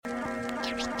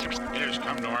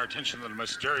come to our attention that a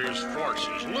mysterious force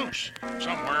is loose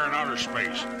somewhere in outer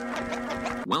space.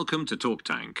 Welcome to Talk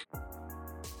Tank.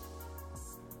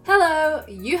 Hello,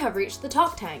 you have reached the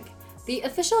Talk Tank, the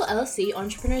official LSE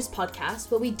Entrepreneurs podcast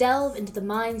where we delve into the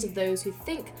minds of those who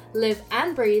think, live,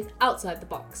 and breathe outside the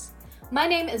box. My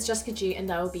name is Jessica G, and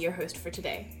I will be your host for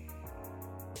today.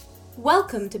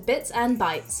 Welcome to Bits and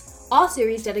Bytes, our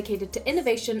series dedicated to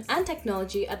innovation and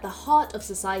technology at the heart of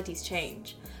society's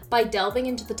change. By delving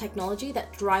into the technology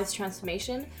that drives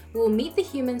transformation, we will meet the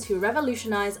humans who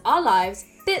revolutionize our lives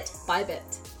bit by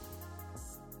bit.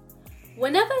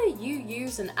 Whenever you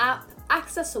use an app,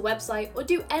 access a website, or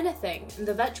do anything in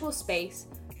the virtual space,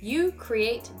 you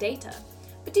create data.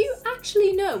 But do you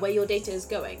actually know where your data is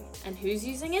going and who's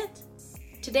using it?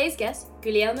 Today's guest,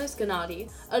 Guglielmo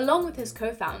Schenardi, along with his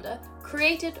co-founder,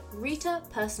 created Rita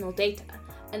Personal Data,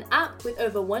 an app with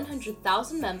over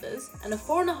 100,000 members and a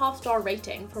 4.5-star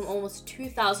rating from almost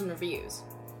 2,000 reviews.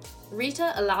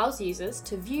 Rita allows users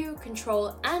to view,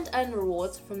 control, and earn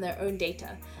rewards from their own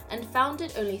data, and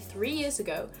founded only 3 years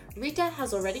ago, Rita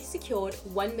has already secured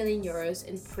 €1 million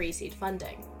in pre-seed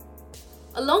funding.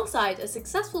 Alongside a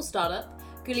successful startup,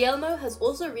 Guglielmo has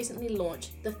also recently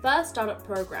launched the first startup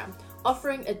program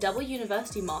offering a double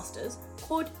university master's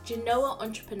called Genoa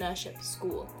Entrepreneurship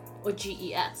School, or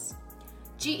GES.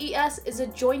 GES is a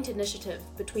joint initiative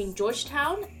between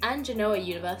Georgetown and Genoa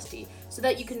University so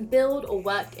that you can build or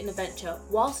work in a venture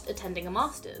whilst attending a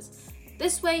master's.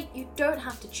 This way, you don't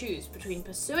have to choose between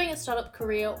pursuing a startup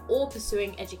career or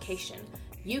pursuing education.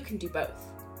 You can do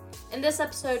both. In this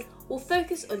episode, we'll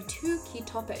focus on two key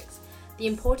topics: the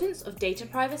importance of data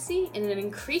privacy in an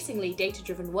increasingly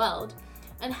data-driven world,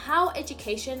 and how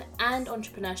education and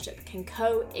entrepreneurship can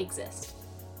coexist.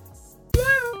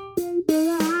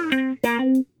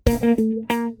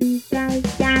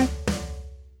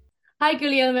 Hi,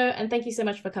 Guglielmo, and thank you so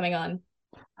much for coming on.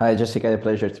 Hi, Jessica. A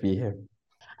pleasure to be here.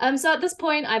 So at this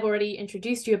point, I've already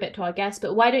introduced you a bit to our guest,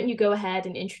 but why don't you go ahead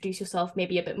and introduce yourself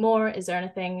maybe a bit more? Is there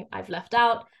anything I've left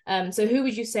out? So who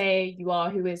would you say you are?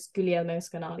 Who is Guglielmo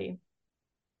Schenardi?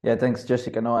 Yeah, thanks,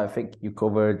 Jessica. No, I think you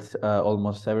covered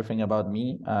almost everything about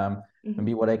me.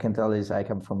 Maybe what I can tell is I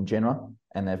come from Genoa,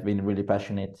 and I've been really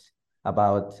passionate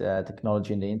about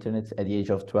technology and the internet. At the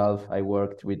age of 12, I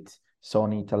worked with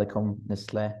Sony, Telecom,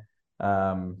 Nestlé,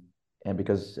 and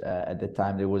because at the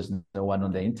time there was no one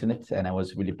on the internet, and I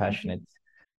was really passionate.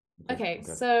 Okay,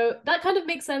 so that kind of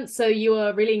makes sense. So you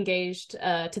were really engaged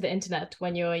to the internet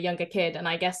when you were a younger kid, and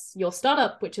I guess your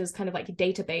startup, which is kind of like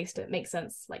data-based, it makes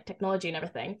sense, like technology and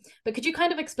everything. But could you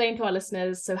kind of explain to our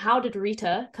listeners, so how did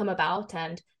Rita come about,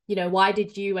 and why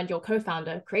did you and your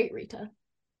co-founder create Rita?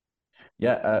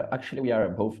 Yeah, actually, we are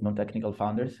both non-technical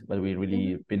founders, but we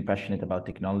really been passionate about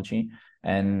technology.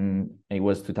 And it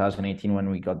was 2018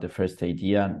 when we got the first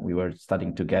idea. We were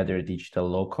studying together a digital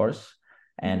law course,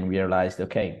 and we realized,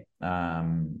 okay,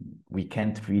 we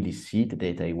can't really see the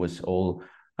data. It was all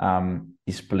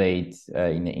displayed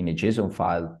in a JSON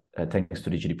file. Thanks to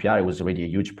the GDPR, it was already a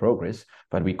huge progress,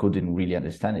 but we couldn't really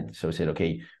understand it. So we said,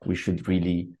 okay, we should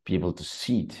really be able to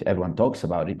see it. Everyone talks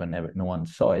about it, but no one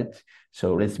saw it.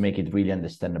 So let's make it really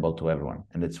understandable to everyone.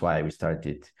 And that's why we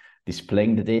started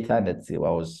displaying the data. That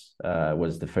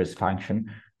was the first function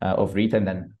of Rita, and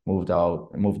then moved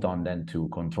on then to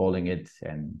controlling it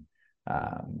and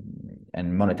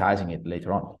monetizing it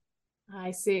later on.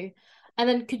 I see. And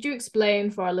then could you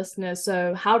explain for our listeners,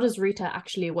 so how does Rita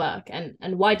actually work, and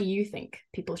why do you think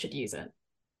people should use it?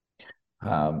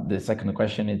 The second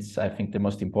question is, I think, the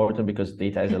most important, because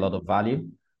data has a lot of value,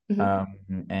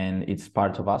 and it's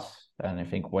part of us. And I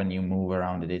think when you move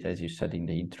around the data, as you said in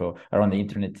the intro, around the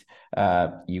internet,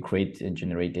 you create and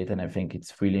generate data. And I think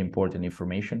it's really important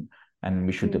information, and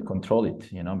we should control it,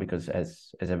 because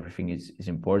as everything is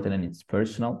important and it's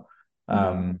personal.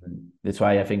 That's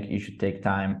why I think you should take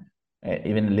time,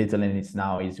 even a little, and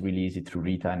it's really easy through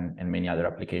Rita and many other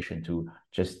applications, to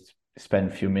just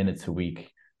spend a few minutes a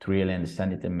week to really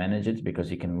understand it and manage it,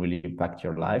 because it can really impact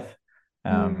your life,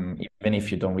 even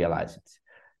if you don't realize it.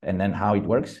 And then how it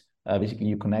works, basically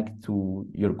you connect to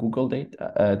your Google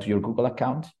to your Google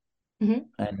account,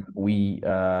 and we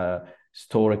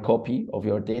store a copy of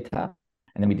your data,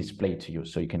 and then we display it to you,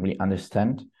 so you can really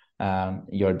understand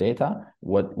your data,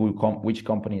 which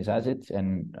companies has it,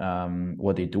 and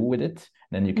what they do with it.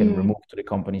 Then you can remove to the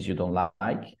companies you don't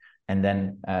like, and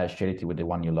then share it with the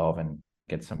one you love and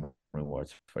get some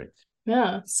rewards for it.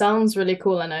 Yeah, sounds really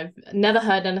cool, and I've never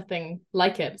heard anything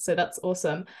like it, so that's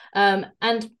awesome.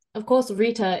 And of course,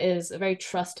 Rita is a very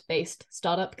trust-based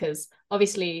startup, because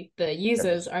obviously the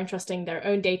users are entrusting their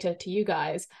own data to you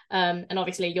guys, and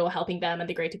obviously you're helping them and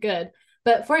the greater good.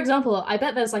 But for example, I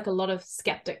bet there's like a lot of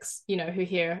skeptics, who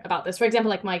hear about this. For example,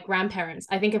 like my grandparents,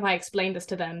 I think if I explained this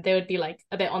to them, they would be like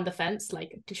a bit on the fence,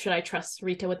 like, should I trust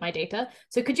Rita with my data?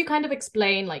 So could you kind of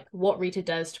explain like what Rita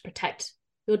does to protect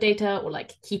your data or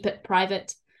like keep it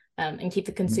private and keep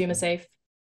the consumer safe?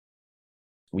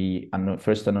 We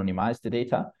first anonymize the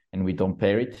data and we don't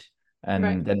pair it.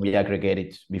 And then we aggregate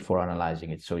it before analyzing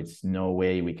it. So it's no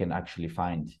way we can actually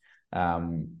find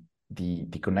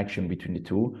the connection between the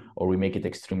two, or we make it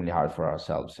extremely hard for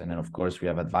ourselves. And then of course we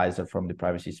have advisor from the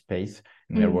privacy space,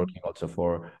 and we're working also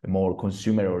for a more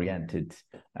consumer oriented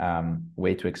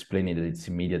way to explain it, that it's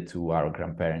immediate to our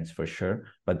grandparents for sure.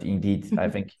 But indeed, I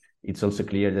think it's also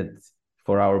clear that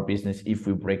for our business, if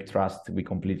we break trust, we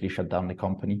completely shut down the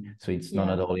company. So it's not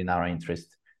at all in our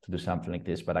interest to do something like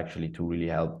this, but actually to really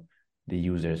help the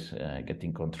users get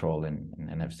in control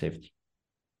and have safety.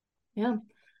 Yeah.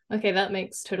 Okay, that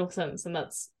makes total sense, and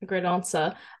that's a great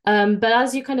answer. But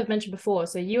as you kind of mentioned before,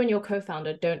 so you and your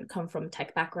co-founder don't come from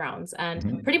tech backgrounds,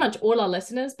 and pretty much all our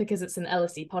listeners, because it's an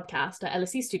LSE podcast, are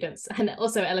LSE students, and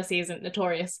also LSE isn't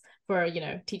notorious for,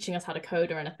 teaching us how to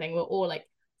code or anything. We're all like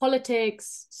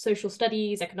politics, social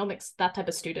studies, economics, that type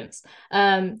of students.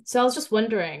 So I was just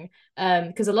wondering,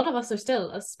 because a lot of us are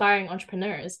still aspiring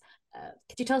entrepreneurs,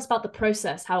 could you tell us about the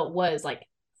process, how it was like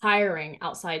hiring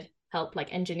outside help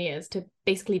like engineers to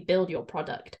basically build your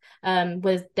product?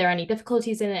 Was there any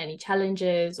difficulties in it, any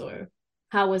challenges, or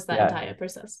how was that entire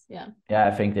process? Yeah,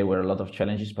 I think there were a lot of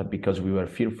challenges, but because we were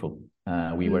fearful,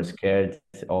 we were scared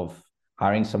of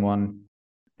hiring someone.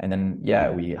 And then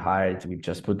we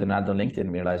just put an ad on LinkedIn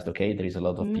and realized, okay, there is a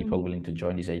lot of people willing to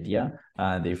join this idea.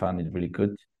 They found it really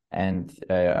good. And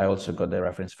I also got the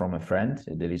reference from a friend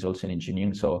that is also in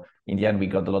engineering. So in the end, we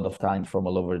got a lot of talent from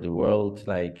all over the world,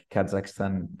 like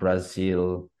Kazakhstan,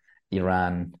 Brazil,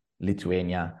 Iran,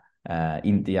 Lithuania,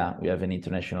 India. We have an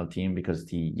international team because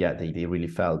they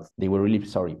were really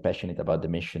passionate about the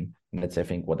mission. And that's, I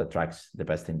think, what attracts the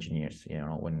best engineers,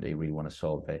 when they really want to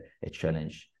solve a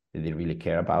challenge that they really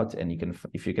care about. And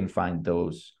if you can find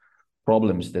those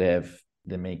problems that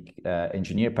make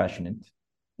engineer passionate,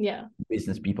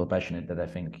 business people passionate, that I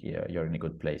think you're in a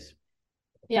good place.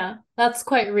 Yeah, that's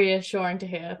quite reassuring to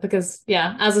hear, because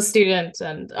as a student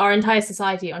and our entire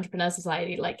society, entrepreneur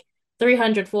society, like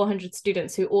 300, 400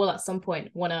 students who all at some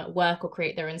point want to work or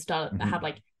create their own startup that have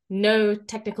like no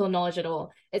technical knowledge at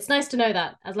all. It's nice to know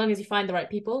that as long as you find the right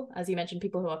people, as you mentioned,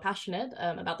 people who are passionate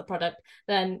about the product,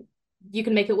 then you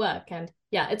can make it work. And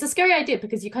it's a scary idea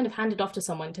because you kind of hand it off to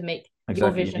someone to make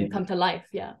your vision come to life.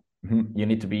 You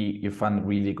need to you find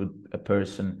really good a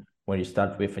person where you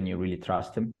start with and you really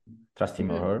trust him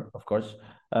or her, of course.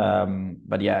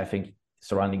 But I think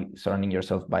surrounding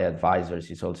yourself by advisors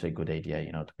is also a good idea,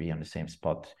 to be on the same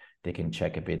spot. They can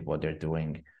check a bit what they're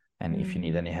doing, and if you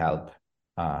need any help,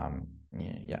 I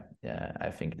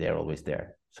think they're always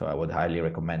there. So I would highly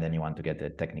recommend anyone to get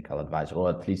a technical advisor, or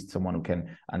at least someone who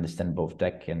can understand both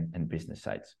tech and business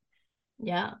sides.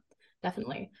 Yeah,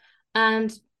 definitely.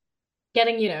 And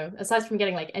getting, aside from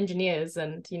getting like engineers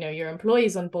and, your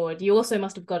employees on board, you also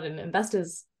must have gotten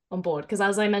investors on board, because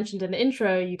as I mentioned in the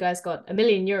intro, you guys got €1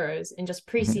 million in just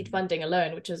pre-seed funding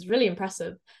alone, which is really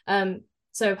impressive.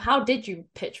 So how did you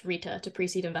pitch Rita to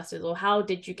pre-seed investors, or how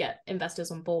did you get investors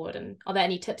on board? And are there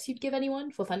any tips you'd give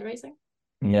anyone for fundraising?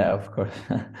 Yeah, of course.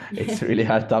 It's really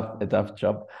a tough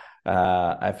job.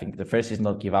 I think the first is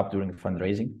not give up during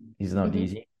fundraising. It's not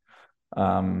easy.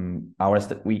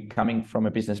 We coming from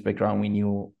a business background,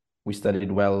 we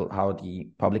studied well how the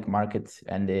public market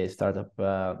and the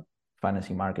startup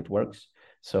financing market works.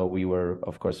 So we were,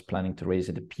 of course, planning to raise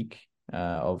at the peak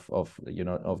of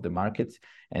the market,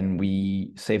 and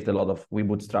we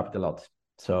bootstrapped a lot.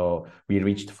 So we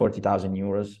reached 40,000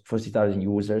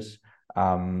 users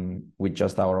with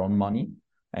just our own money,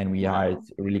 and we hired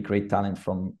really great talent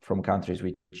from countries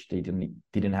which they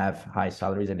didn't have high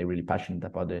salaries, and they're really passionate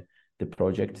about the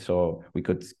project. So we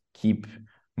could keep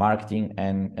marketing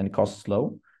and costs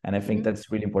low. And I think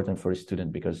that's really important for a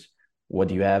student, because what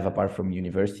you have apart from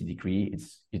university degree,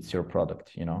 it's your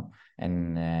product,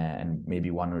 and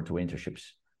maybe 1 or 2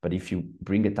 internships. But if you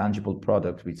bring a tangible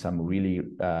product with some really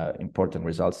important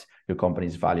results, your company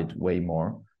is valued way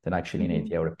more than actually an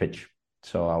idea or a pitch.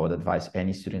 So I would advise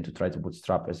any student to try to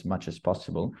bootstrap as much as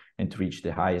possible and to reach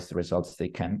the highest results they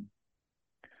can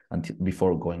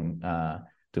before going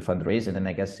to fundraise. And then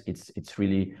I guess it's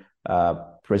really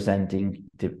presenting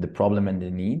the problem and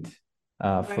the need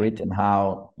for it, and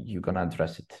how you're going to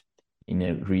address it in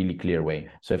a really clear way.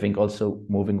 So I think also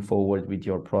moving forward with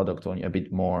your product a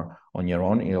bit more on your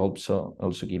own, it also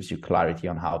gives you clarity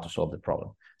on how to solve the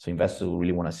problem. So investors will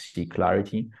really want to see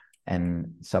clarity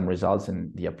and some results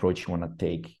and the approach you want to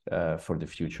take for the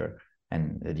future,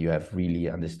 and that you have really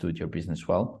understood your business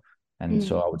well. And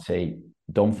so I would say,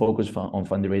 don't focus on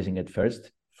fundraising at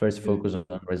first. First, focus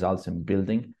on results and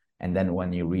building. And then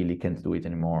when you really can't do it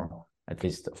anymore, at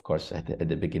least, of course, at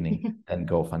the beginning, then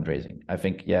go fundraising. I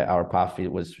think, our path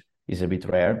is a bit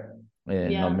rare.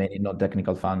 Not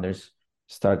technical founders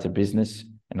start a business.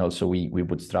 And also we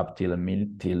bootstrap till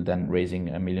then raising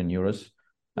 €1 million.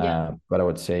 But I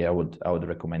would say I would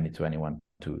recommend it to anyone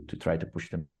to try to push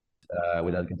them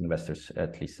without getting investors,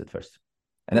 at least at first.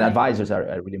 And then advisors are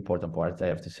a really important part. I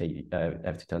have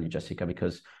to tell you, Jessica,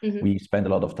 because we spend a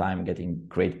lot of time getting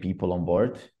great people on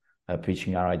board,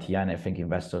 pitching our idea. And I think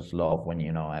investors love when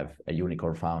have a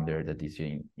unicorn founder that is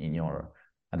in your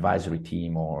advisory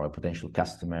team, or a potential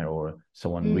customer, or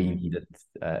someone really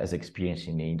that has experience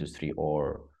in the industry,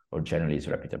 or generally is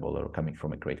reputable or coming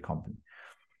from a great company.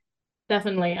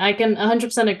 Definitely. I can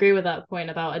 100% agree with that point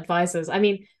about advisors. I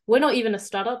mean, we're not even a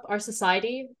startup, our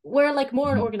society. We're like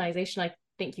more an organization, I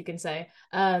think you can say.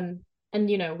 And,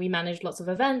 we manage lots of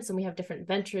events and we have different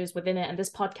ventures within it. And this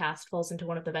podcast falls into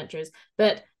one of the ventures.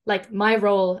 But like my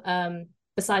role,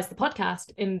 besides the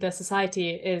podcast in the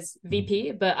society, is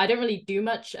VP, but I don't really do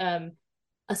much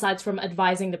aside from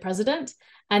advising the president.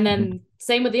 And then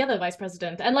same with the other vice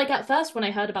president. And like at first, when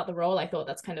I heard about the role, I thought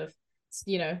that's kind of,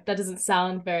 that doesn't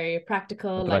sound very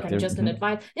practical. Like I'm just an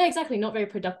advisor. Yeah, exactly. Not very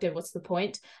productive. What's the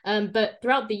point? But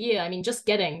throughout the year, I mean, just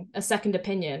getting a second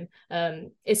opinion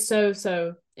is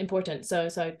so important.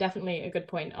 So definitely a good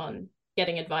point on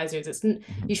getting advisors.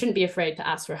 You shouldn't be afraid to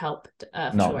ask for help.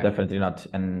 No, definitely not.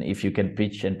 And if you can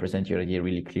pitch and present your idea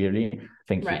really clearly, I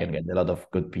think you can get a lot of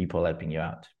good people helping you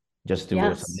out. Just do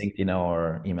some LinkedIn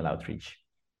or email outreach.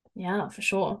 Yeah, for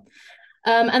sure.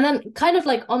 And then kind of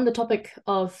like on the topic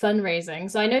of fundraising.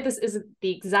 So I know this isn't the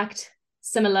exact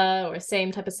similar or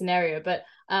same type of scenario, but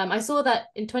I saw that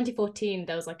in 2014,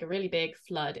 there was like a really big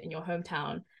flood in your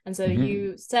hometown. And so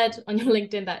you said on your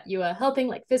LinkedIn that you were helping,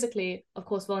 like physically, of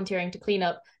course, volunteering to clean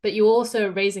up, but you were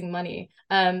also raising money.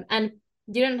 And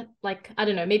you don't I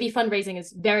don't know, maybe fundraising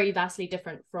is very vastly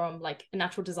different from like a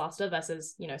natural disaster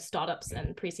versus, startups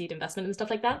and pre-seed investment and stuff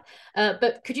like that.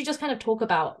 But could you just kind of talk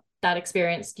about that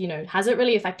experience? Has it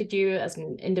really affected you as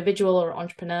an individual or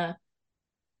entrepreneur?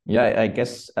 Yeah, I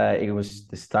guess it was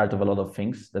the start of a lot of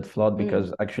things, that flood,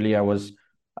 because actually I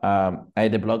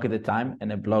had a blog at the time,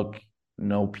 and a blog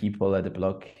know people at the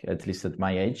blog, at least at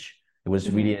my age. It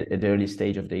was really at the early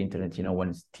stage of the internet,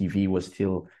 when TV was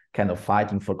still kind of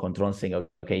fighting for control, saying,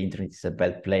 okay, internet is a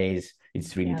bad place,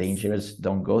 it's really dangerous,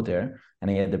 don't go there. And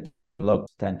I had the blog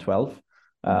 10, 12.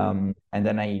 And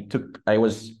then I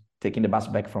was taking the bus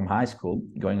back from high school,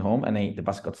 going home, and the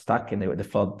bus got stuck, and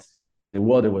the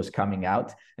water was coming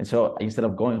out. And so instead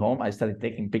of going home, I started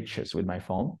taking pictures with my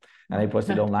phone, and I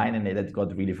posted online, and that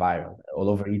got really viral. All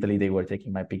over Italy, they were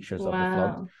taking my pictures of the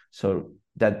flood. So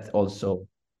that also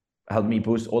helped me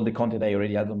boost all the content I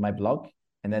already had on my blog.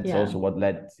 And that's also what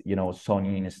led,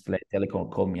 Sony and Nestlé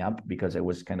Telecom called me up, because it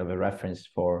was kind of a reference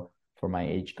for my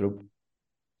age group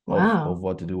of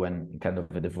what to do, and kind of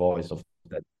the voice of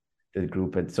the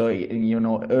group. And so,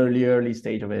 early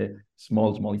stage of a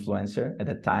small influencer at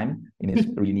that time in its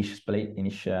really niche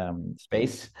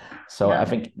space. So I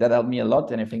think that helped me a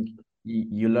lot. And I think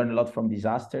you learn a lot from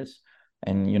disasters,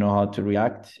 and you know how to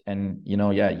react. And,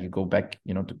 you go back,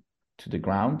 to the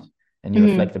ground, and you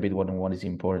reflect a bit on what is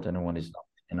important and what is not,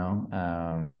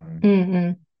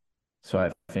 So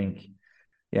I think,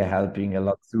 helping a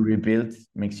lot to rebuild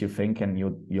makes you think, and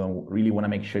you really want to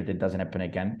make sure that doesn't happen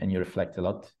again, and you reflect a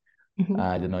lot.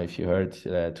 I don't know if you heard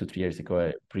 2-3 years ago,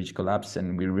 a bridge collapsed,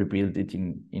 and we rebuilt it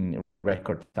in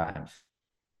record times.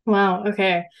 Wow.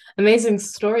 Okay. Amazing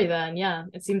story then. Yeah.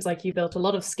 It seems like you built a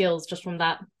lot of skills just from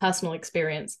that personal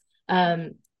experience.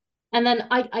 And then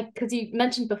because you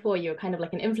mentioned before, you were kind of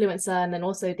like an influencer, and then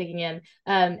also digging in,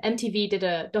 MTV did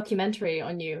a documentary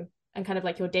on you and kind of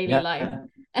like your daily life,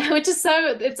 which is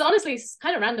it's honestly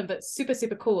kind of random, but super,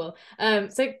 super cool.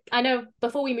 So I know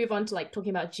before we move on to like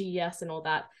talking about GES and all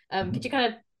that, could you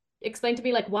kind of explain to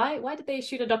me, like, why did they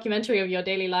shoot a documentary of your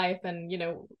daily life? And,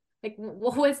 like,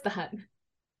 what was that?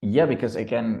 Yeah, because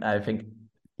again, I think,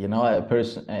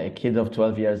 a kid of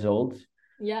 12 years old,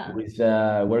 with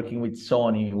working with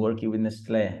Sony, working with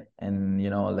Nestlé, and,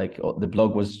 like the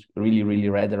blog was really, really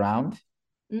read around.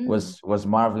 Was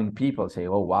marveling. People say,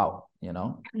 oh wow,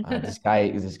 this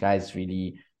guy is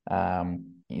really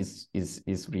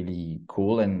is really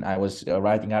cool. And I was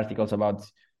writing articles about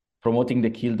promoting the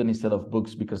Kindle instead of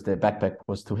books, because the backpack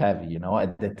was too heavy.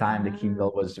 At the time, the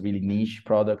Kindle was really niche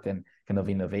product and kind of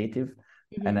innovative.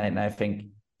 And I think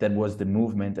that was the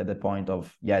movement at the point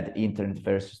of the internet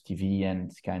versus TV,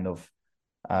 and kind of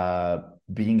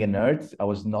being a nerd. I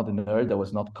was not a nerd. I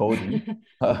was not coding,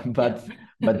 but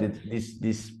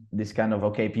this kind of,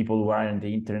 okay, people who are on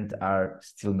the internet are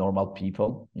still normal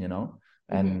people, you know.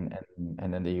 And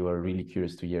then they were really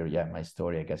curious to hear my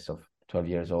story, I guess, of 12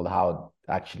 years old, how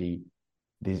actually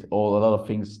a lot of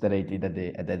things that I did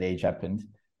at that age happened.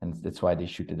 And that's why they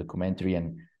shoot the documentary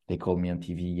and they called me on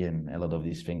TV and a lot of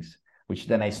these things, which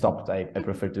then I stopped. I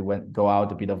prefer to go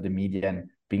out a bit of the media and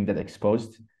being that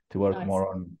exposed to work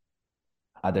more on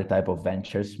other type of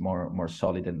ventures, more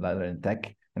solid and rather than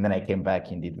tech. And then I came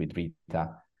back indeed with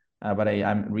Rita. But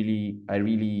I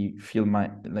really feel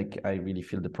I really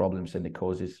feel the problems and the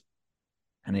causes,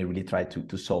 and I really try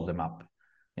to solve them up.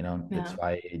 You know, that's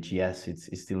why GS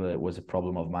it's still was a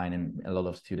problem of mine and a lot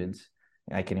of students.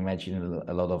 I can imagine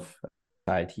a lot of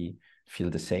society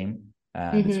feel the same.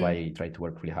 That's why I try to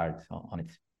work really hard on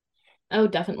it. Oh,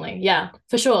 definitely. Yeah,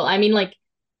 for sure. I mean, like,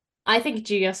 I think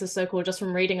GS is so cool just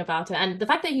from reading about it. And the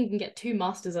fact that you can get 2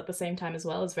 masters at the same time as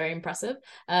well is very impressive.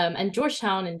 And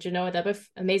Georgetown and Genoa, they're both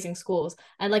amazing schools.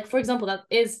 And like, for example, that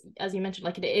is, as you mentioned,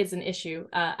 like it is an issue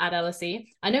at LSE.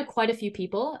 I know quite a few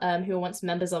people who were once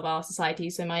members of our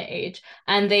society, so my age,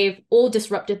 and they've all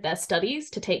disrupted their studies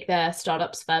to take their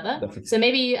startups further. Definitely. So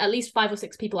maybe at least 5 or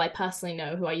 6 people I personally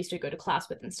know who I used to go to class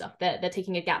with and stuff, they're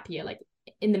taking a gap year, like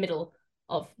in the middle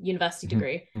of university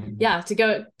degree,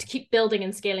 to keep building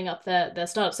and scaling up their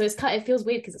startup. So it feels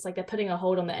weird because it's like they're putting a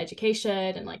hold on their education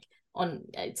and like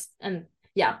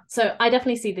so I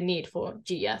definitely see the need for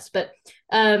GES. But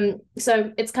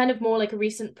so it's kind of more like a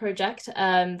recent project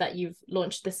that you've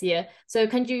launched this year. So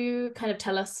can you kind of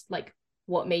tell us like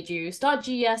what made you start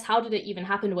GES? How did it even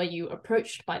happen? Were you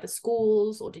approached by the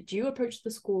schools, or did you approach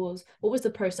the schools? What was the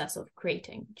process of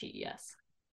creating GES?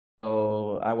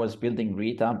 So I was building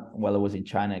Rita while I was in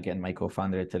China. Again, my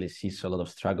co-founder at LSE saw a lot of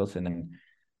struggles, and then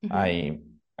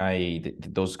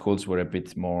those schools were a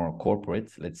bit more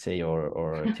corporate, let's say,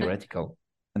 or theoretical.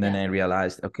 And then I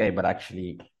realized, okay, but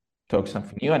actually talk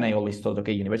something new. And I always thought,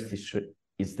 okay, university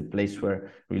is the place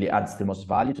where really adds the most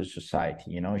value to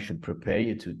society. You know, it should prepare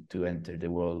you to enter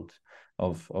the world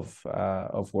of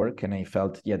work. And I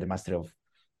felt, the master of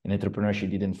in entrepreneurship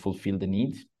didn't fulfill the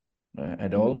need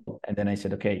at all. And then I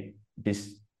said, okay,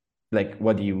 this, like,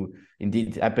 what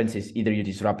indeed happens is either you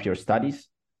disrupt your studies,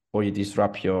 or you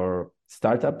disrupt your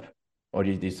startup, or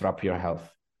you disrupt your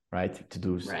health, right? To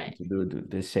do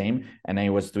the same. And I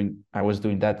was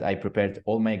doing that. I prepared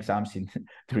all my exams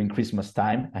during Christmas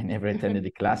time. I never attended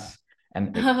the class,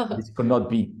 and this could not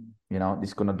be,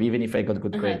 even if I got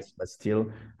good grades, but still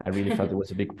I really felt it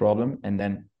was a big problem. And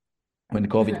then when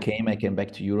COVID came, I came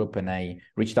back to Europe and I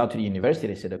reached out to the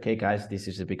university. I said, okay, guys, this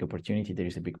is a big opportunity. There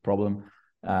is a big problem.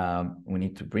 We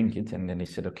need to bring it. And then they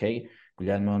said, okay,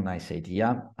 Guglielmo. And I said,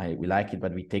 we like it,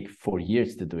 but we take 4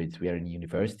 years to do it. We are in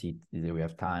university. We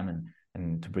have time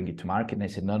and to bring it to market. And I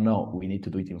said, no, we need to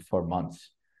do it in 4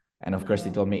 months. And of course, they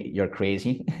told me, you're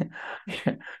crazy.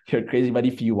 You're crazy. But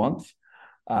if you want,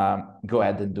 go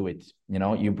ahead and do it.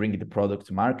 You bring the product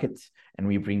to market, and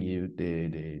we bring you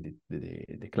the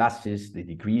classes, the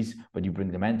degrees, but you bring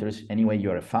the mentors. Anyway,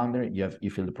 you're a founder. You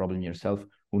feel the problem yourself.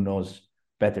 Who knows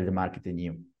better the market than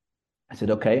you? I said,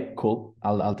 okay, cool.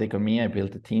 I'll take on me. I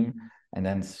built a team, and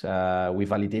then we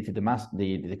validated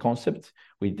the concept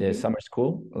with the summer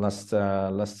school last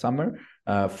summer.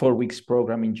 4 weeks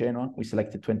program in Genoa. We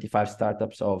selected 25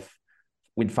 startups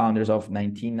with founders of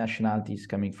 19 nationalities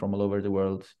coming from all over the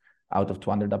world, out of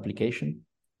 200 applications.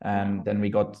 And then we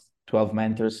got 12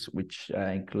 mentors, which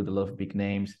include a lot of big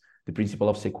names. The principal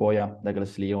of Sequoia,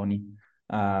 Douglas Leone,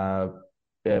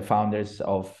 founders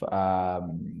of,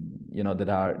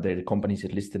 the companies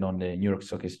that listed on the New York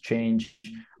Stock Exchange,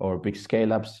 or big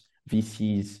scale-ups,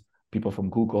 VCs, people from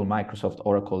Google, Microsoft,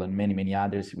 Oracle, and many, many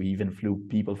others. We even flew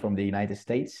people from the United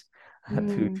States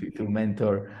to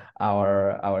mentor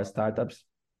our startups.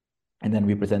 And then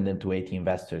we present them to 80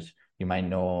 investors. You might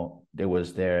know there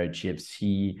was their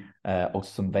GFC,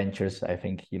 Austin Ventures. I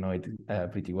think you know it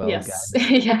pretty well. Yes,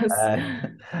 yes.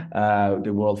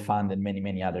 The World Fund and many,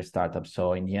 many other startups.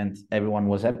 So in the end, everyone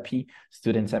was happy.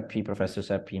 Students happy, professors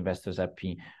happy, investors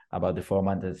happy about the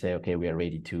format. And say, okay, we are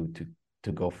ready to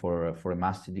go for a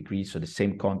master degree. So the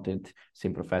same content,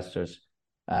 same professors,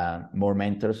 more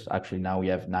mentors. Actually, now we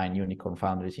have 9 unicorn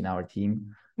founders in our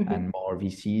team, and more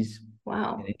VCs.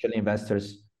 Wow. Initial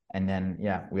investors. And then,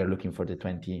 we are looking for the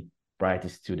 20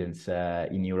 brightest students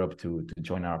in Europe to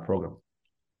join our program.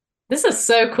 This is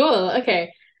so cool.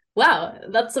 Okay. Wow.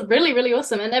 That's really, really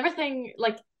awesome. And everything,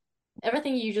 like,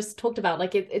 everything you just talked about,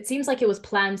 like it seems like it was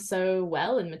planned so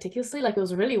well and meticulously. Like it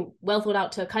was really well thought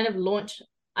out to kind of launch,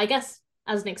 I guess,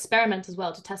 as an experiment as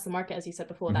well to test the market, as you said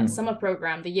before, that Mhm. summer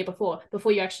program the year before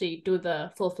you actually do the In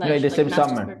full-fledged the like same master's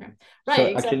summer. program. So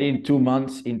Right, actually, exactly. in 2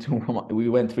 months, we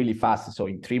went really fast. So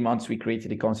in 3 months, we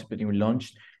created the concept and we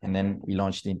launched, and then we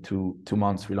launched in 2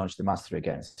 months. We launched the master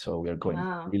again. So we are going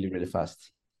Wow. really, really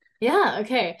fast. Yeah,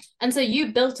 okay. And so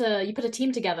you put a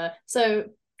team together. So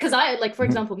because I like, for Mhm.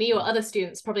 example, me or other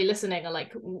students probably listening are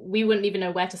like, we wouldn't even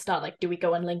know where to start. Like, do we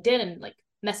go on LinkedIn and like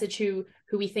message who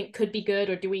we think could be good,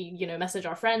 or do we, message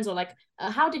our friends, or like,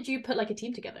 how did you put like a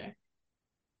team together?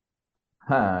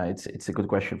 It's a good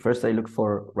question. First, I look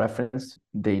for reference.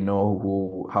 They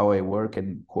know how I work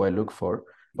and who I look for.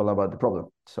 All about the problem.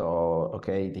 So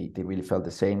okay, they really felt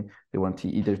the same. They want to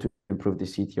either to improve the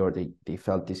city or they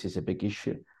felt this is a big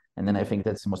issue. And then I think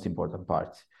that's the most important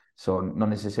part. So not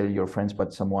necessarily your friends,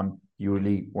 but someone you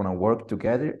really want to work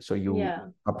together. So you Yeah.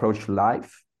 approach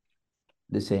life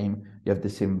the same, you have the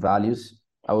same values.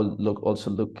 I will look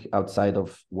outside of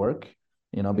work,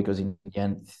 Mm. because in the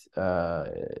end,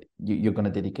 you're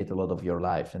going to dedicate a lot of your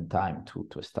life and time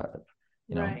to a startup,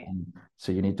 Right. and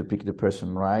so you need to pick the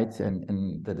person right,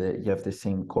 and that you have the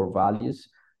same core values,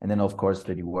 and then of course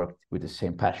that you work with the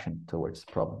same passion towards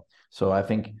the problem. So I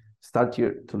think start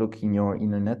to look in your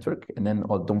inner network, and then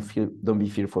don't be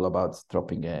fearful about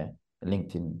dropping a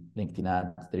LinkedIn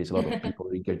ad. There is a lot of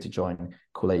people eager to join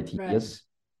cool Right. ideas.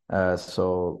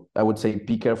 So I would say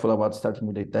be careful about starting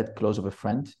with that close of a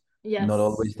friend. Not Yes.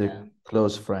 always the Yeah.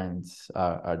 close friends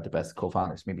are the best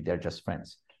co-founders. Maybe they're just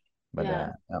friends. But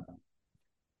Yeah. yeah.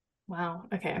 Wow.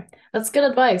 Okay. That's good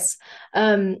advice.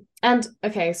 And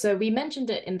okay, so we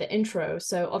mentioned it in the intro.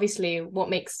 So obviously what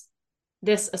makes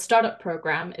this a startup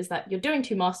program is that you're doing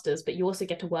two masters, but you also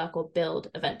get to work or build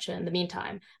a venture in the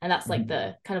meantime. And that's like Mhm.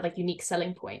 the kind of like unique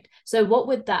selling point. So what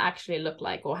would that actually look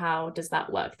like, or how does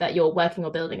that work that you're working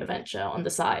or building a venture on the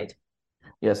side?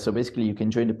 Yeah, so basically you can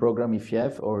join the program if you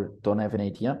have or don't have an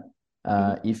idea.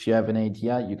 Mhm. If you have an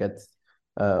idea, you get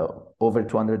uh, over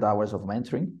 200 hours of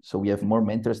mentoring. So we have more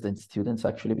mentors than students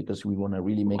actually, because we want to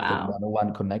really make that Wow.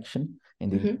 one-on-one connection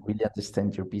and they Hmm. really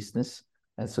understand your business.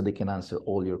 And so they can answer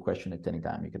all your questions at any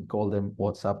time. You can call them,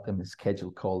 WhatsApp them, and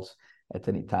schedule calls at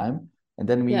any time. And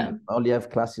then Yeah. we only have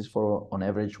classes for on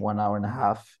average 1 hour and a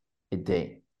half a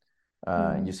day. You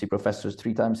Mm. see professors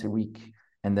 3 times a week,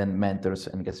 and then mentors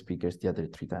and guest speakers the other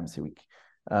 3 times a week.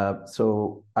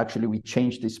 So actually, we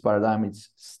changed this paradigm. It's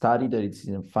study that it's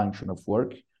in a function of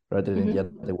work rather than the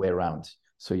Hmm. other way around.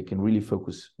 So you can really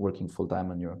focus working full time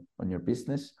on your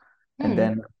business, and Hmm.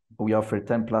 then we offer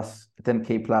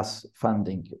 10K plus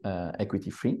funding, equity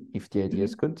free if the idea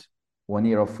is Hmm. good. 1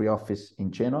 year of free office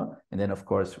in Genoa, and then of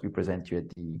course we present you at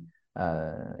the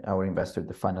our investor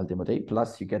the final demo day.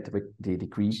 Plus, you get the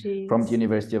degree from the Jeez.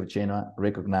 University of Genoa,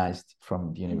 recognized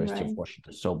from the University of Right.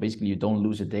 Washington. So basically, you don't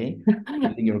lose a day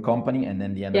building your company, and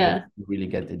then the end of it, Yeah. you really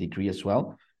get the degree as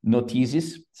well. No thesis,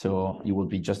 so you will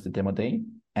be just a demo day,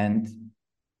 and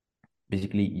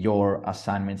basically your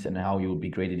assignments and how you will be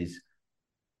graded is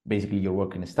basically you're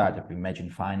working a startup. Imagine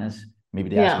finance. Maybe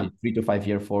they ask Yeah. you 3 to 5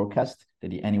 year forecast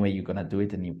that anyway you're gonna do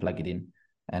it and you plug it in,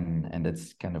 and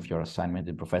that's kind of your assignment.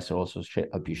 The professor also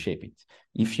help you shape it.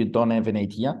 If you don't have an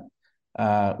idea,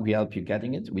 we help you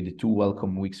getting it with the 2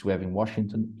 welcome weeks we have in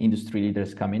Washington. Industry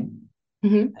leaders come in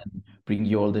Hmm. and bring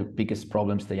you all the biggest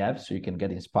problems they have, so you can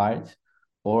get inspired.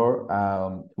 Or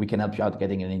we can help you out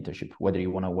getting an internship, whether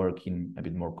you want to work in a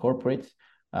bit more corporate,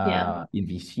 Yeah. in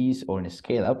VCs or in a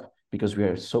scale up, because we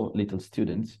are so little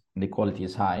students and the quality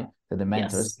is high that the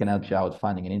mentors Yes. can help you out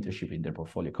finding an internship in their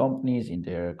portfolio companies, in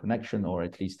their connection, or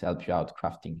at least help you out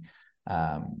crafting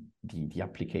the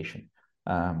application.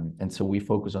 And so we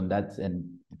focus on that,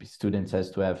 and students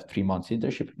has to have 3 months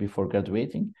internship before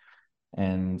graduating.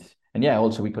 And yeah,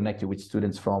 also we connected with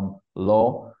students from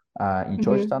law in Hmm.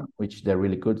 Georgetown, which they're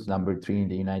really good, number 3 in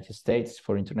the United States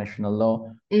for international law.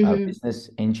 Hmm. Business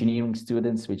engineering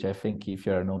students, which I think if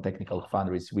you're a non-technical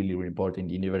founder, is really, really important in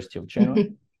the University of Genoa,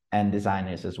 and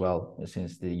designers as well,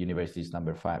 since the university is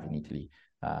number 5 in Italy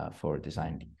for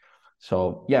design.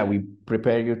 So yeah, we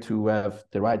prepare you to have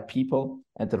the right people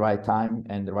at the right time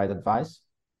and the right advice.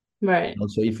 And Right.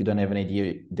 also, if you don't have an idea,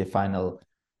 the final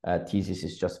thesis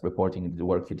is just reporting the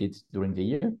work you did during the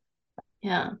year.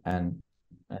 Yeah. And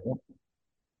I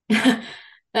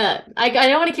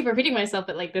don't want to keep repeating myself,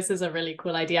 but like this is a really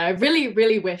cool idea. I really,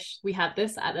 really wish we had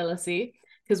this at LSE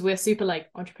because we're super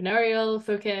like entrepreneurial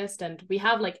focused, and we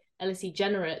have like LSE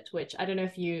Generate, which I don't know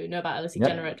if you know about LSE yeah,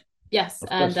 Generate. Yes, of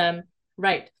and course.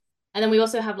 right. And then we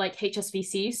also have like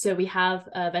HSVC. So we have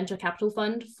a venture capital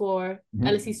fund for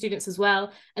LSE students as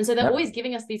well. And so they're always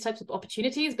giving us these types of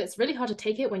opportunities, but it's really hard to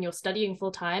take it when you're studying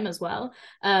full time as well.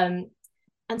 And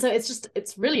so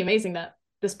it's really amazing that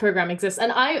this program exists.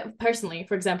 And I personally,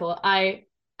 for example,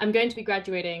 I'm going to be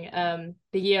graduating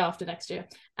the year after next year.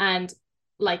 And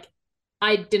like,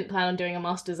 I didn't plan on doing a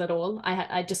master's at all.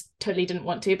 I just totally didn't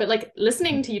want to. But like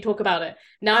listening to you talk about it,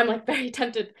 now I'm like very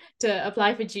tempted to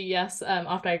apply for GES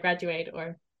after I graduate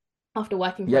or after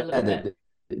working for a little bit.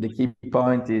 The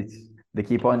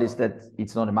key point is that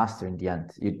it's not a master in the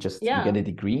end. You get a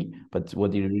degree, but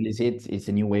what you really see it's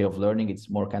a new way of learning. It's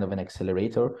more kind of an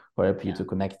accelerator for help you to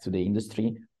connect to the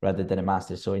industry rather than a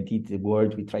master. So indeed, the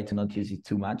word we try to not use it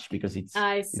too much because it's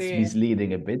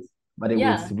misleading a bit. But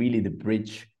it's really the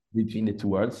bridge between the two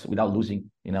worlds without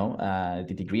losing,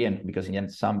 the degree. And because in the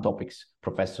end, some topics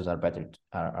professors are better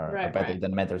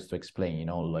than methods to explain,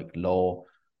 like law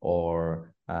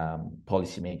or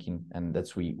policy making, and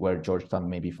that's where Georgetown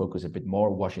maybe focus a bit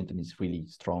more. Washington is really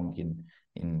strong in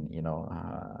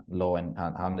law and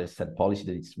understand policy,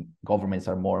 that its governments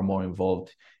are more and more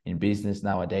involved in business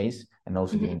nowadays, and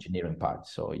also the engineering part.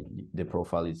 So the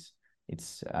profile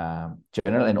it's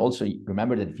general. And also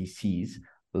remember that VCs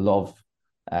love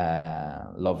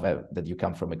that you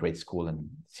come from a great school and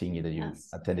seeing that you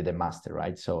attended a master,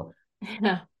 right? So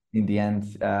in the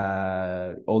end,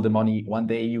 all the money, one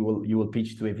day you will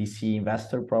pitch to a VC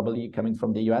investor probably coming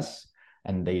from the US,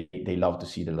 and they love to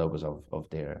see the logos of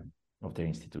their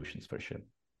institutions for sure.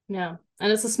 Yeah,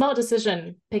 and it's a smart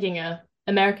decision picking a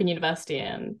American university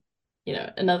and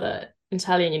another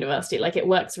Italian university. Like it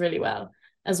works really well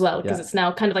as well, because it's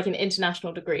now kind of like an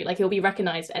international degree. Like it'll be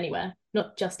recognized anywhere,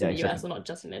 not just in the US or not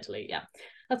just in Italy. Yeah,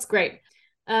 that's great.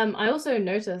 I also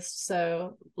noticed,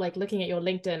 so like looking at your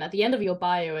LinkedIn, at the end of your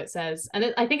bio, it says,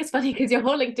 and I think it's funny because your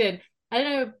whole LinkedIn, I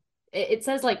don't know, it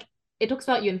says like, it talks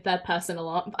about you in third person a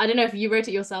lot. I don't know if you wrote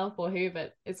it yourself or who,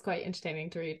 but it's quite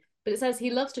entertaining to read. But it says he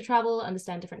loves to travel,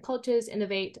 understand different cultures,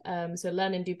 innovate, so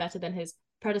learn and do better than his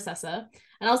predecessor.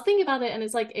 And I was thinking about it, and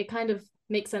it's like, it kind of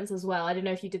makes sense as well. I don't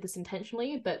know if you did this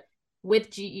intentionally, but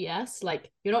with GES,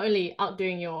 like you're not only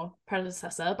outdoing your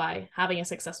predecessor by having a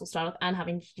successful startup and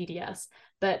having GDS,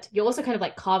 but you're also kind of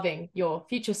like carving your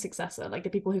future successor, like the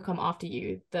people who come after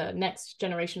you, the next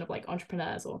generation of like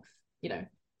entrepreneurs, or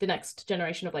the next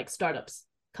generation of like startups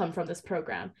come from this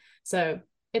program. So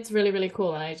it's really, really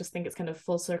cool. And I just think it's kind of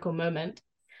full circle moment.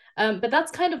 But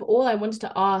that's kind of all I wanted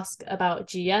to ask about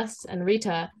GES and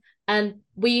Rita. And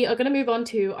we are going to move on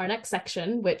to our next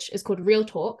section, which is called Real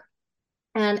Talk.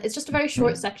 And it's just a very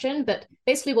short section, but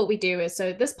basically what we do is,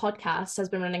 so this podcast has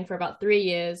been running for about 3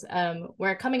 years.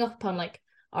 We're coming up upon like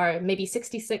our maybe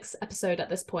 66th episode at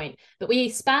this point, but we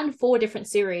span 4 different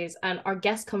series, and our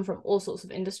guests come from all sorts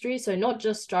of industries. So not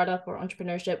just startup or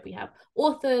entrepreneurship. We have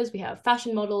authors, we have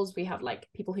fashion models, we have like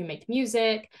people who make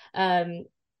music,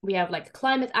 we have like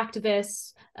climate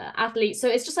activists, athletes. So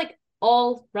it's just like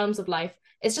all realms of life.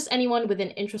 It's just anyone with an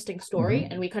interesting story,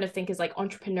 and we kind of think is like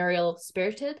entrepreneurial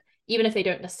spirited, even if they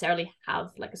don't necessarily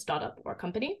have like a startup or a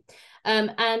company.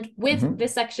 And with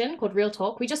this section called Real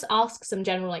Talk, we just ask some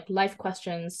general like life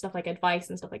questions, stuff like advice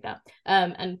and stuff like that.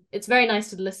 And it's very nice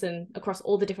to listen across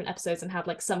all the different episodes and have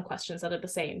like some questions that are the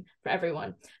same for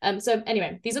everyone. So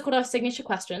anyway, these are called our signature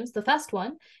questions. The first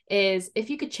one is, if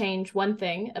you could change one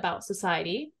thing about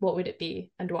society, what would it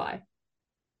be and why?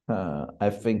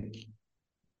 I think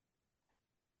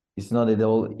it's not at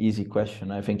all easy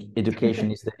question. I think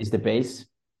education is the base.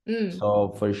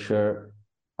 So for sure,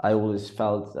 I always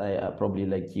felt I probably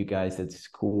like you guys that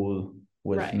school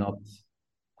was not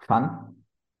fun.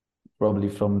 Probably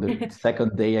from the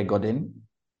second day I got in,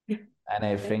 and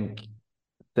I think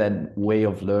that way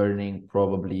of learning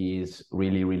probably is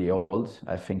really, really old.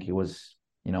 I think it was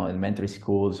elementary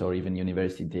schools or even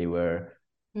university, they were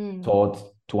taught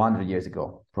 200 years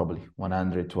ago, probably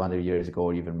 100, 200 years ago,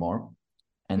 or even more,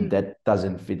 and that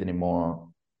doesn't fit anymore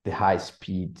the high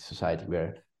speed society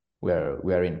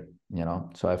we're in,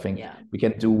 so I think we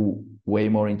can do way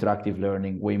more interactive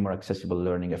learning, way more accessible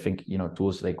learning. I think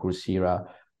tools like Coursera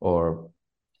or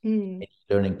any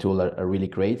learning tool are really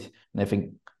great, and I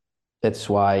think that's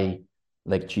why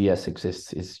like GS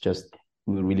exists. Is just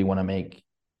we really want to make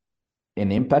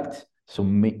an impact, so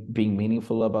being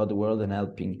meaningful about the world and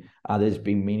helping others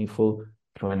being meaningful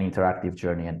through an interactive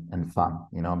journey and fun,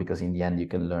 because in the end you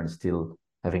can learn still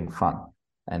having fun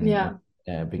and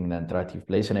being an interactive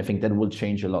place. And I think that will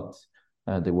change a lot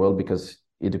the world, because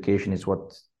education is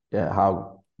what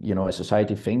how a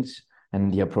society thinks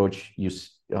and the approach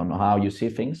on how you see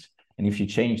things. And if you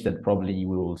change that, probably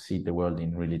we will see the world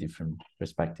in really different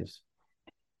perspectives.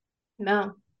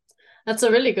 No, That's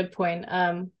a really good point.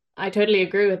 I totally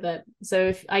agree with it. So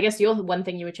if I guess your one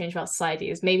thing you would change about society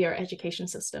is maybe our education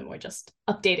system or just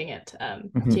updating it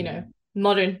to,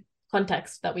 modern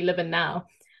context that we live in now.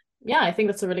 Yeah, I think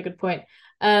that's a really good point.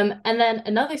 And then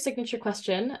another signature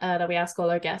question that we ask all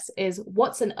our guests is,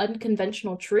 what's an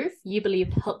unconventional truth you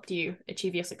believe helped you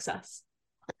achieve your success?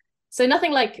 So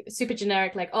nothing like super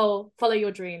generic, like, oh, follow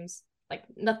your dreams, like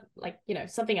not like,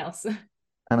 something else. An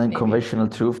Maybe. unconventional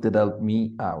truth that helped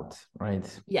me out, right?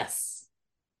 Yes.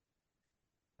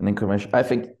 An unconventional, I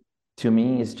think to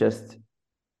me, it's just,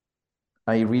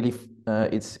 I really,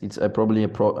 it's probably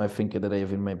I think that I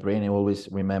have in my brain. I always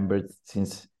remembered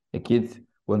since a kid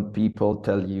when people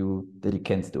tell you that you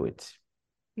can't do it.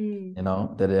 You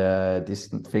know, that this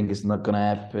thing is not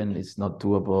gonna happen, it's not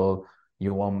doable,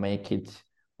 you won't make it,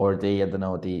 or they, I don't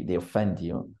know, they offend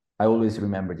you. I always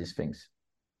remember these things.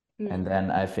 And then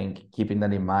I think keeping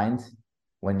that in mind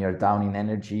when you're down in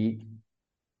energy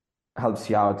helps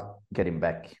you out getting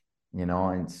back. You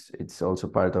know, it's also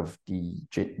part of the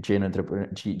Gen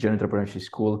Entrepreneurship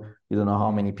School. You don't know how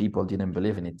many people didn't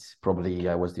believe in it. Probably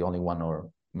I was the only one,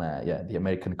 or the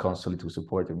American consulate who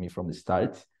supported me from the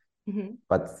start.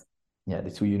 But yeah, the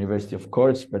two university, of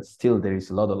course, but still there is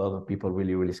a lot of people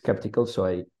really, really skeptical. So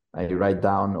I write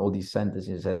down all these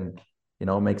sentences, and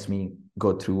makes me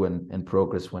go through and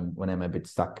progress when I'm a bit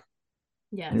stuck.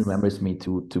 Yes. It remembers me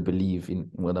to believe in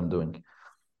what I'm doing.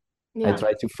 Yeah. I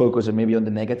try to focus maybe on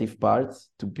the negative parts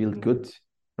to build good,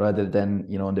 rather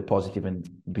than on the positive and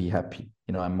be happy.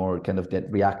 I'm more kind of that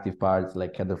reactive part,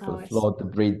 like kind of flood the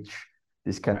bridge.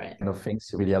 This kind of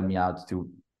things really help me out to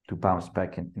bounce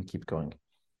back and keep going.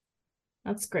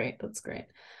 That's great. That's great.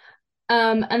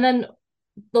 And then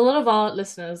a lot of our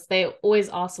listeners, they always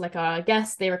ask, like, our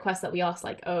guests, they request that we ask,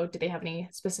 like, oh, do they have any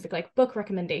specific like book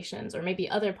recommendations or maybe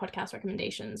other podcast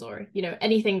recommendations, or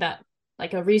anything that,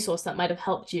 like, a resource that might have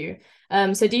helped you.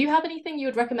 So do you have anything you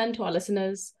would recommend to our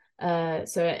listeners?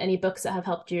 So any books that have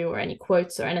helped you, or any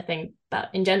quotes or anything that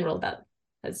in general that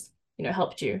has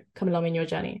helped you come along in your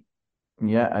journey?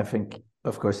 Yeah, I think,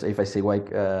 of course, if I say why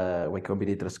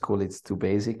Combinator School, it's too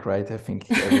basic, right? I think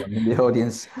everyone in the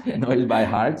audience knows it by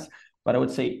heart. But I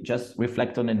would say just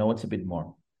reflect on the notes a bit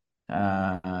more.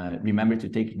 Remember to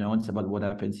take notes about what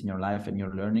happens in your life and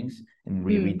your learnings, and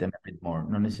reread them a bit more.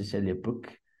 Not necessarily a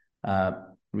book.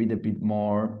 Read a bit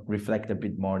more, reflect a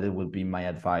bit more. That would be my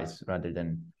advice, rather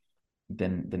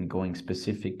than going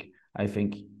specific. I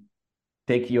think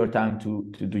take your time to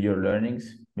do your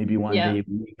learnings, maybe one day a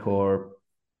week or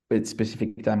a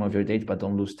specific time of your day, but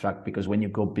don't lose track, because when you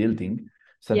go building,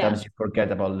 sometimes you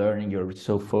forget about learning. You're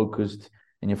so focused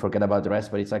and you forget about the rest,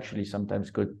 but it's actually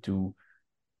sometimes good to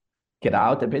get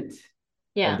out a bit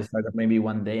of the startup, maybe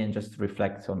one day, and just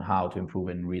reflect on how to improve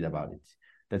and read about it.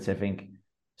 That's, I think,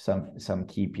 some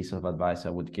key piece of advice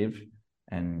I would give.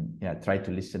 And try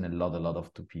to listen a lot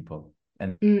of to people,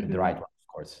 and the right one, of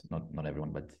course, not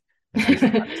everyone, but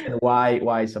understand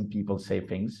why some people say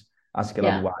things. Ask a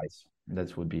lot of whys.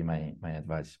 That would be my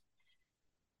advice.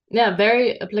 Yeah,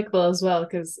 very applicable as well,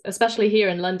 because especially here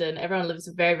in London, everyone lives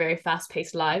very, very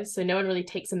fast-paced lives. So no one really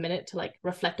takes a minute to like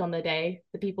reflect on their day,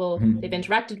 the people they've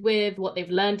interacted with, what they've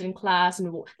learned in class,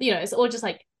 and it's all just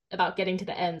like about getting to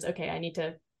the ends. Okay, I need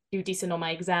to do decent on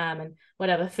my exam and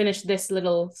whatever, finish this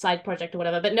little side project or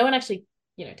whatever. But no one actually,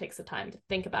 takes the time to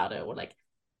think about it, or like,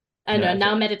 I don't know,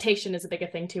 now meditation is a bigger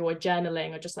thing too, or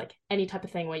journaling, or just like any type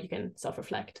of thing where you can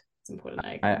self-reflect. It's important.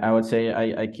 I would say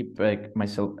I keep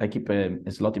I keep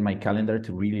a slot in my calendar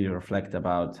to really reflect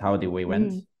about how the way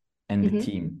went and the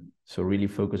team. So really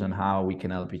focus on how we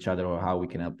can help each other, or how we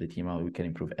can help the team, how we can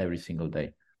improve every single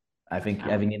day. I think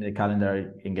having in the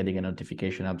calendar and getting a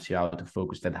notification helps you out to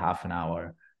focus that half an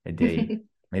hour a day.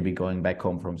 Maybe going back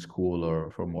home from school or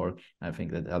from work. I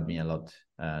think that helped me a lot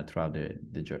throughout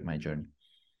my journey.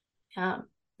 Yeah,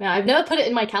 I've never put it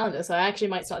in my calendar, so I actually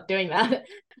might start doing that.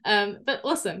 But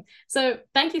awesome. So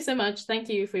thank you so much. Thank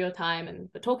you for your time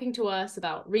and for talking to us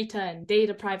about Rita and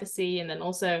data privacy, and then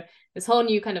also this whole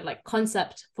new kind of like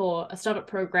concept for a startup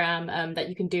program that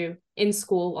you can do in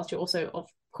school whilst you're also, of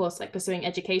course, like pursuing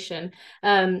education,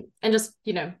 and just,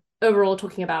 overall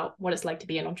talking about what it's like to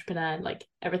be an entrepreneur, and like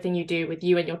everything you do with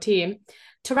you and your team.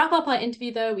 To wrap up our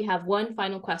interview, though, we have one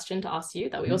final question to ask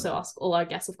you that we also ask all our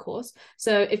guests, of course.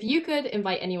 So if you could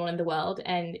invite anyone in the world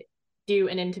and do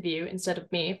an interview instead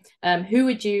of me, who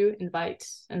would you invite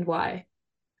and why?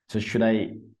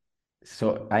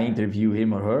 So I interview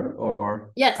him or her,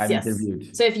 or yes.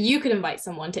 interviewed? So if you could invite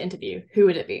someone to interview, who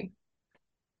would it be?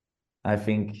 I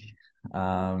think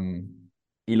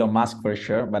Elon Musk for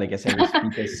sure, but I guess every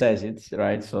speaker says it,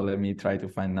 right? So let me try to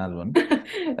find that one.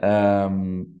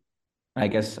 I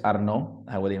guess Arnaud,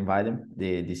 I would invite him,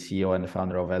 the CEO and the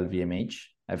founder of LVMH.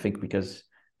 I think because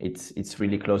it's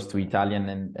really close to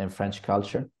Italian and French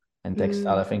culture and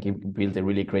textile. I think he built a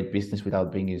really great business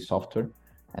without being in software.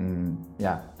 And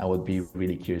yeah, I would be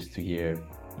really curious to hear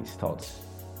his thoughts.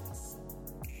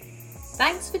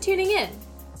 Thanks for tuning in.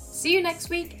 See you next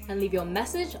week and leave your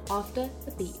message after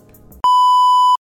the beep.